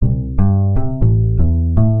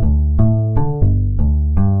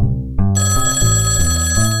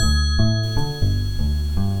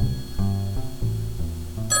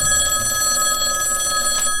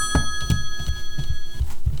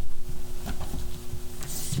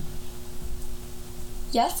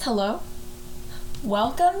Yes, hello.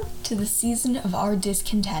 Welcome to the season of our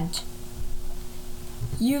discontent.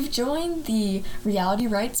 You've joined the Reality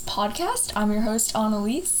Rights podcast. I'm your host,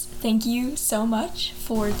 Annalise. Thank you so much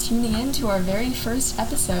for tuning in to our very first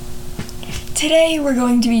episode. Today we're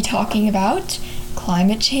going to be talking about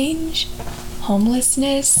climate change,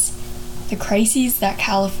 homelessness, the crises that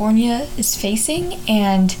California is facing,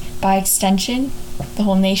 and by extension, the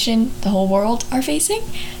whole nation, the whole world are facing,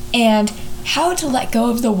 and How to Let Go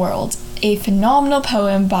of the World, a phenomenal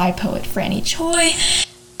poem by poet Franny Choi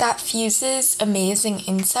that fuses amazing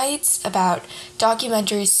insights about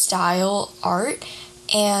documentary style art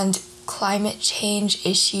and climate change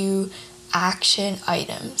issue action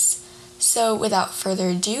items. So without further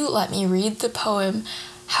ado, let me read the poem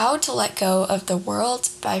How to Let Go of the World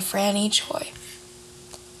by Franny Choi.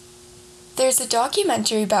 There's a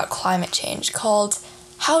documentary about climate change called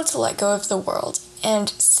How to Let Go of the World, and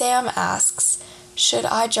Sam asks, should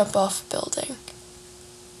I jump off a building?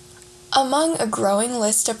 Among a growing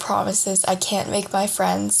list of promises I can't make my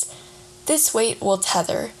friends, this weight will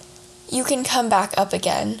tether. You can come back up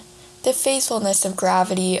again. The faithfulness of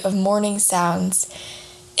gravity of morning sounds,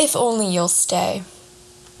 if only you'll stay.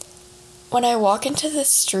 When I walk into the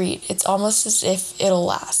street, it's almost as if it'll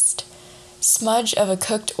last. Smudge of a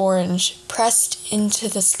cooked orange pressed into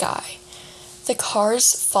the sky. The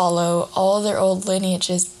cars follow all their old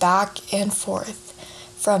lineages back and forth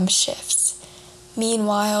from shifts.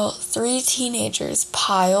 Meanwhile, 3 teenagers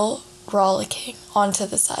pile, rollicking, onto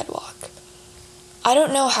the sidewalk. I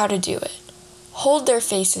don't know how to do it. Hold their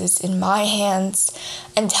faces in my hands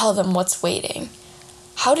and tell them what's waiting.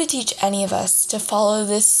 How to teach any of us to follow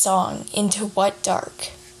this song into what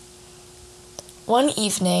dark? One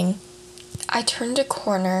evening, I turned a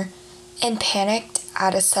corner and panicked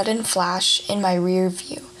at a sudden flash in my rear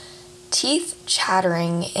view, teeth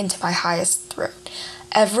chattering into my highest throat,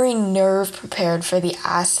 every nerve prepared for the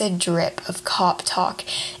acid drip of cop talk,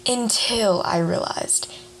 until I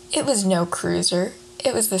realized it was no cruiser,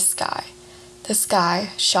 it was the sky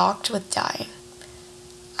shocked with dying.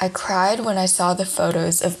 I cried when I saw the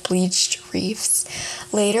photos of bleached reefs.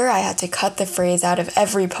 Later, I had to cut the phrase out of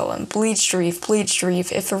every poem, bleached reef,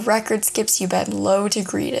 if a record skips you bend low to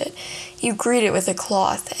greet it. You greet it with a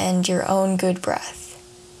cloth and your own good breath.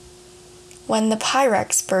 When the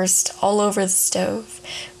Pyrex burst all over the stove,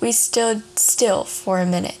 we stood still for a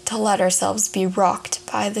minute to let ourselves be rocked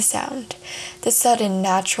by the sound, the sudden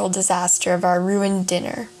natural disaster of our ruined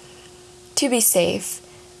dinner. To be safe,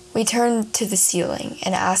 we turned to the ceiling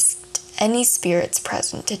and asked any spirits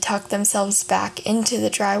present to tuck themselves back into the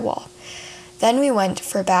drywall. Then we went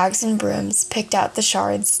for bags and brooms, picked out the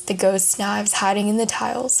shards, the ghost knives hiding in the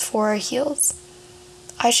tiles, for our heels.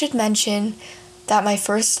 I should mention that my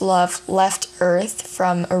first love left Earth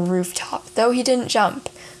from a rooftop, though he didn't jump,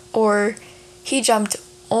 or he jumped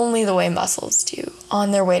only the way mussels do,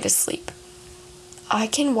 on their way to sleep. I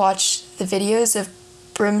can watch the videos of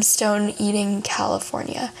brimstone eating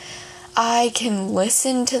California. I can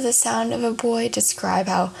listen to the sound of a boy describe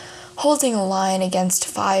how holding a line against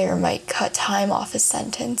fire might cut time off a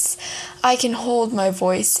sentence. I can hold my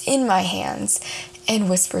voice in my hands and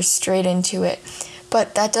whisper straight into it,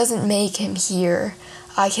 but that doesn't make him hear.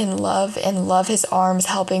 I can love and love his arms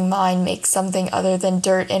helping mine make something other than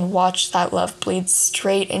dirt and watch that love bleed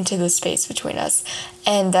straight into the space between us.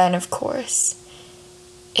 And then, of course,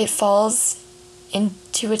 it falls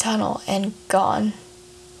into a tunnel and gone.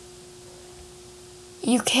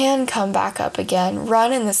 You can come back up again.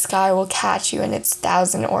 Run and the sky will catch you in its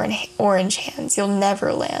 1,000 orange hands. You'll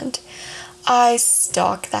never land. I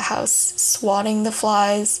stalk the house, swatting the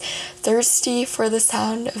flies, thirsty for the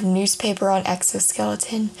sound of newspaper on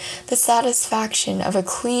exoskeleton, the satisfaction of a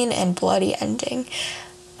clean and bloody ending.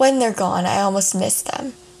 When they're gone, I almost miss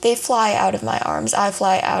them. They fly out of my arms. I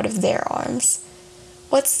fly out of their arms.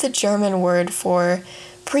 What's the German word for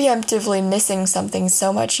preemptively missing something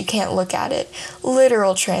so much you can't look at it?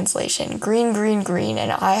 Literal translation, green,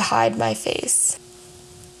 and I hide my face.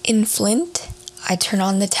 In Flint, I turn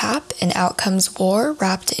on the tap and out comes war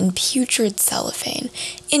wrapped in putrid cellophane.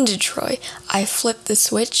 In Detroit, I flip the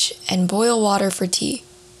switch and boil water for tea.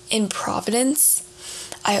 In Providence,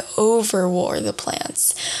 I overwar the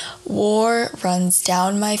plants. War runs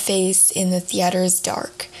down my face in the theater's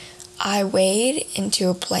dark. I wade into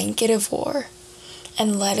a blanket of war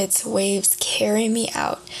and let its waves carry me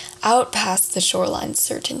out past the shoreline's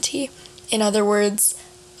certainty. In other words,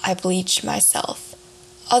 I bleach myself.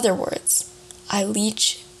 Other words, I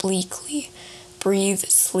leach bleakly, breathe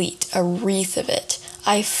sleet, a wreath of it.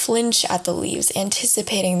 I flinch at the leaves,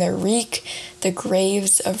 anticipating their reek, the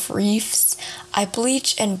graves of reefs. I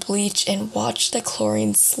bleach and watch the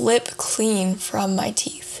chlorine slip clean from my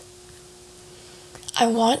teeth. I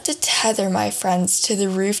want to tether my friends to the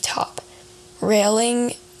rooftop,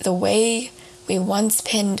 railing the way we once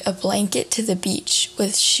pinned a blanket to the beach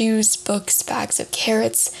with shoes, books, bags of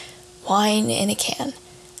carrots, wine in a can.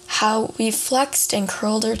 How we flexed and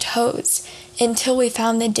curled our toes until we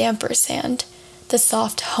found the damper sand, the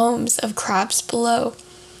soft homes of crabs below.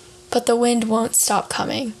 But the wind won't stop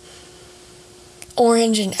coming.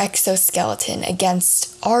 Orange and exoskeleton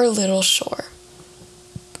against our little shore.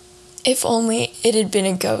 If only it had been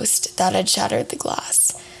a ghost that had shattered the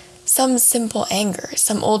glass. Some simple anger,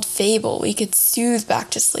 some old fable we could soothe back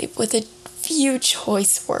to sleep with a few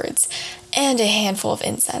choice words and a handful of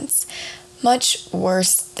incense. Much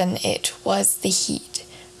worse than it was the heat.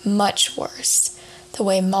 Much worse. The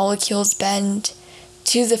way molecules bend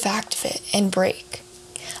to the fact of it and break.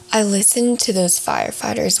 I listened to those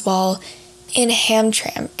firefighters while in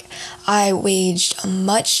Hamtramck I waged a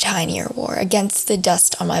much tinier war against the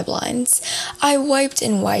dust on my blinds. I wiped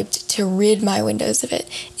and wiped to rid my windows of it.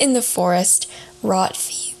 In the forest, rot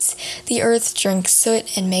feeds. The earth drinks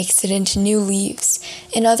soot and makes it into new leaves.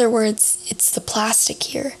 In other words, it's the plastic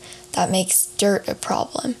here that makes dirt a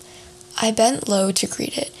problem. I bent low to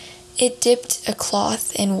greet it. It dipped a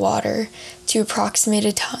cloth in water to approximate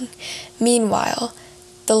a tongue. Meanwhile,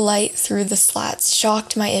 the light through the slats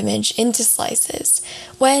shocked my image into slices.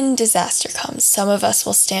 When disaster comes, some of us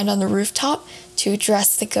will stand on the rooftop to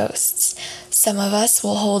address the ghosts. Some of us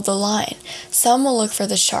will hold the line. Some will look for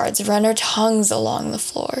the shards, run our tongues along the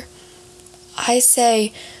floor. I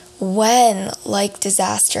say, when, like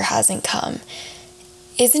disaster hasn't come,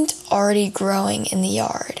 isn't already growing in the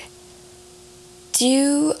yard.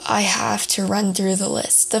 Do I have to run through the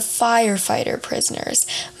list? The firefighter prisoners,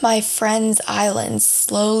 my friend's islands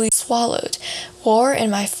slowly swallowed, war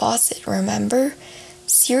in my faucet, remember?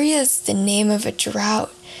 Syria's the name of a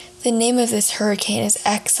drought. The name of this hurricane is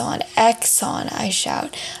Exxon. Exxon, I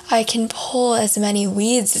shout. I can pull as many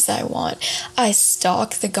weeds as I want. I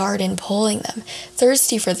stalk the garden pulling them,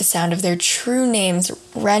 thirsty for the sound of their true names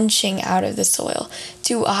wrenching out of the soil.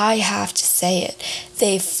 Do I have to say it?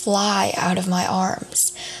 They fly out of my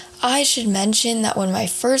arms. I should mention that when my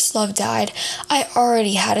first love died, I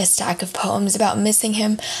already had a stack of poems about missing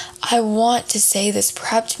him. I want to say this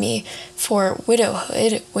prepped me for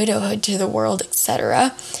widowhood to the world,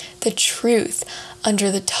 etc. The truth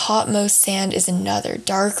under the topmost sand is another,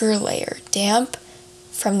 darker layer, damp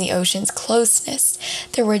from the ocean's closeness.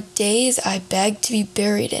 There were days I begged to be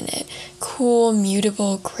buried in it, cool,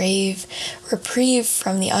 mutable grave, reprieve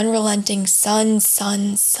from the unrelenting sun.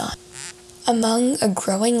 Among a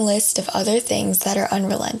growing list of other things that are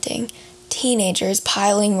unrelenting, teenagers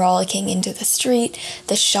piling rollicking into the street,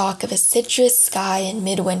 the shock of a citrus sky in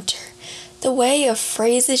midwinter, the way a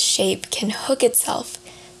phrase's shape can hook itself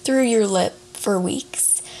through your lip for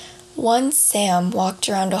weeks. Once Sam walked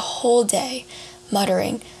around a whole day,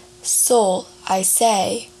 muttering, "Soul, I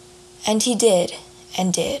say," and he did,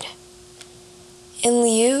 and did. In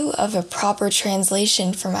lieu of a proper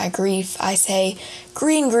translation for my grief, I say,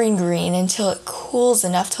 green, green, green, until it cools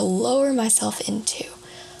enough to lower myself into.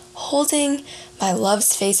 Holding my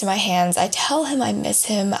love's face in my hands, I tell him I miss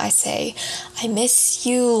him. I say, I miss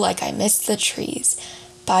you like I miss the trees.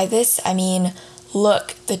 By this, I mean,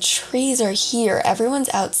 look, the trees are here. Everyone's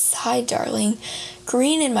outside, darling.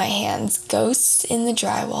 Green in my hands, ghosts in the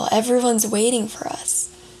drywall. Everyone's waiting for us.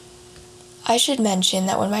 I should mention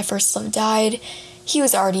that when my first love died, he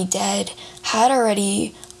was already dead, had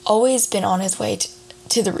already always been on his way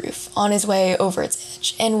to the roof, on his way over its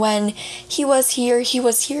edge. And when he was here, he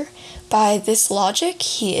was here. By this logic,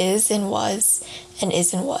 he is and was,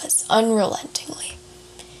 unrelentingly.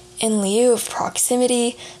 In lieu of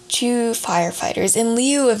proximity to firefighters, in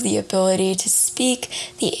lieu of the ability to speak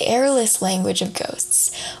the airless language of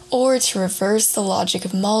ghosts, or to reverse the logic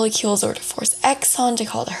of molecules, or to force Exxon to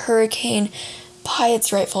call the hurricane by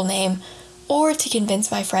its rightful name, or to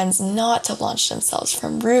convince my friends not to launch themselves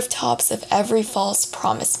from rooftops of every false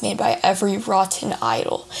promise made by every rotten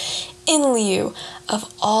idol. In lieu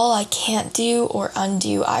of all I can't do or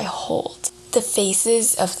undo, I hold the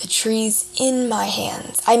faces of the trees in my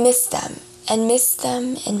hands. I miss them, and miss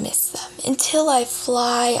them, and miss them, until I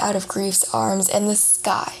fly out of grief's arms and the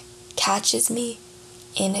sky catches me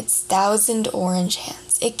in its 1,000 orange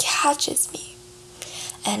hands. It catches me,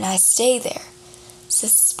 and I stay there,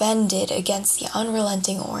 suspended against the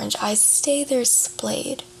unrelenting orange. I stay there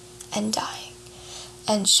splayed and dying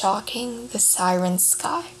and shocking the siren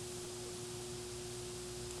sky.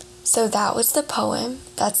 So that was the poem.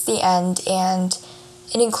 That's the end, and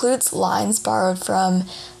it includes lines borrowed from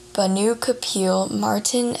Banu Kapil,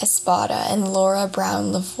 Martin Espada, and Laura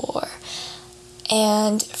Brown Lavore.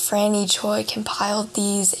 And Franny Choi compiled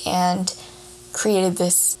these and created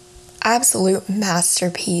this absolute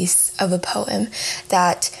masterpiece of a poem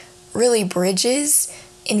that really bridges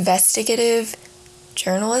investigative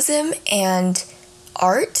journalism and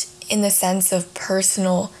art in the sense of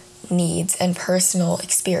personal needs and personal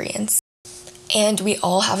experience. And we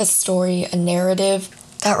all have a story, a narrative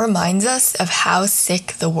that reminds us of how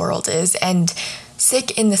sick the world is, and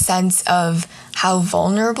sick in the sense of how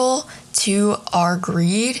vulnerable to our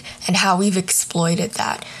greed and how we've exploited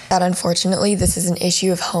that. That unfortunately, this is an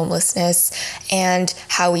issue of homelessness and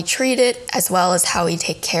how we treat it, as well as how we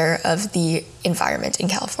take care of the environment in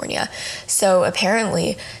California. So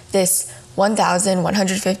apparently, this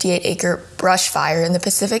 1,158 acre brush fire in the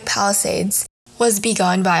Pacific Palisades was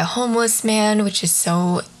begun by a homeless man, which is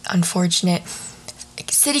so unfortunate.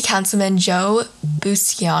 City Councilman Joe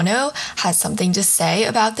Busciano has something to say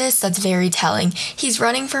about this that's very telling. He's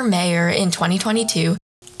running for mayor in 2022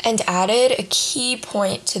 and added a key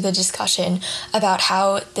point to the discussion about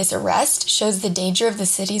how this arrest shows the danger of the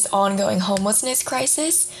city's ongoing homelessness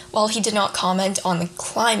crisis, while he did not comment on the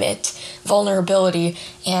climate vulnerability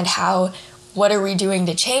and how what are we doing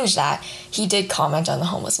to change that. He did comment on the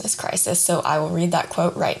homelessness crisis, so I will read that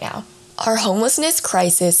quote right now. Our homelessness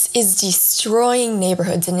crisis is destroying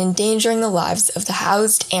neighborhoods and endangering the lives of the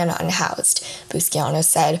housed and unhoused, Busciano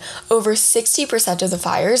said. Over 60% of the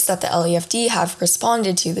fires that the LAFD have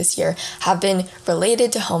responded to this year have been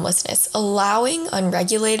related to homelessness. Allowing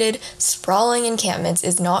unregulated, sprawling encampments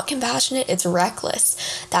is not compassionate, it's reckless.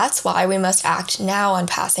 That's why we must act now on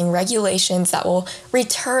passing regulations that will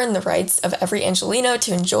return the rights of every Angelino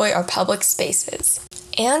to enjoy our public spaces.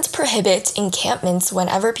 And prohibit encampments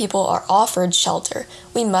whenever people are offered shelter.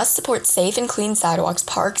 We must support safe and clean sidewalks,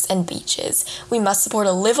 parks, and beaches. We must support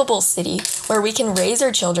a livable city where we can raise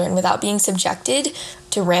our children without being subjected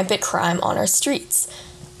to rampant crime on our streets.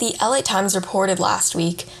 The LA Times reported last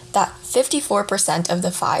week that 54% of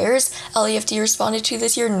the fires LAFD responded to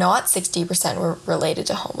this year, not 60%, were related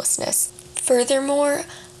to homelessness. Furthermore,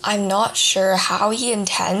 I'm not sure how he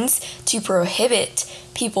intends to prohibit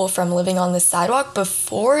people from living on the sidewalk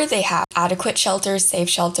before they have adequate shelter, safe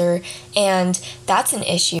shelter, and that's an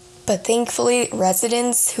issue. But thankfully,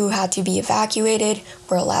 residents who had to be evacuated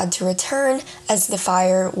were allowed to return, as the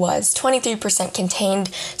fire was 23% contained,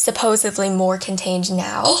 supposedly more contained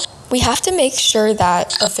now. We have to make sure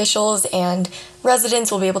that officials and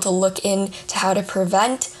residents will be able to look into how to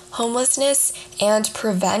prevent homelessness and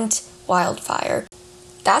prevent wildfire.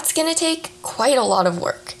 That's going to take quite a lot of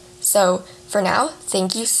work. So for now,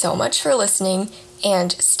 thank you so much for listening,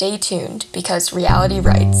 and stay tuned because reality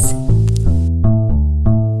writes.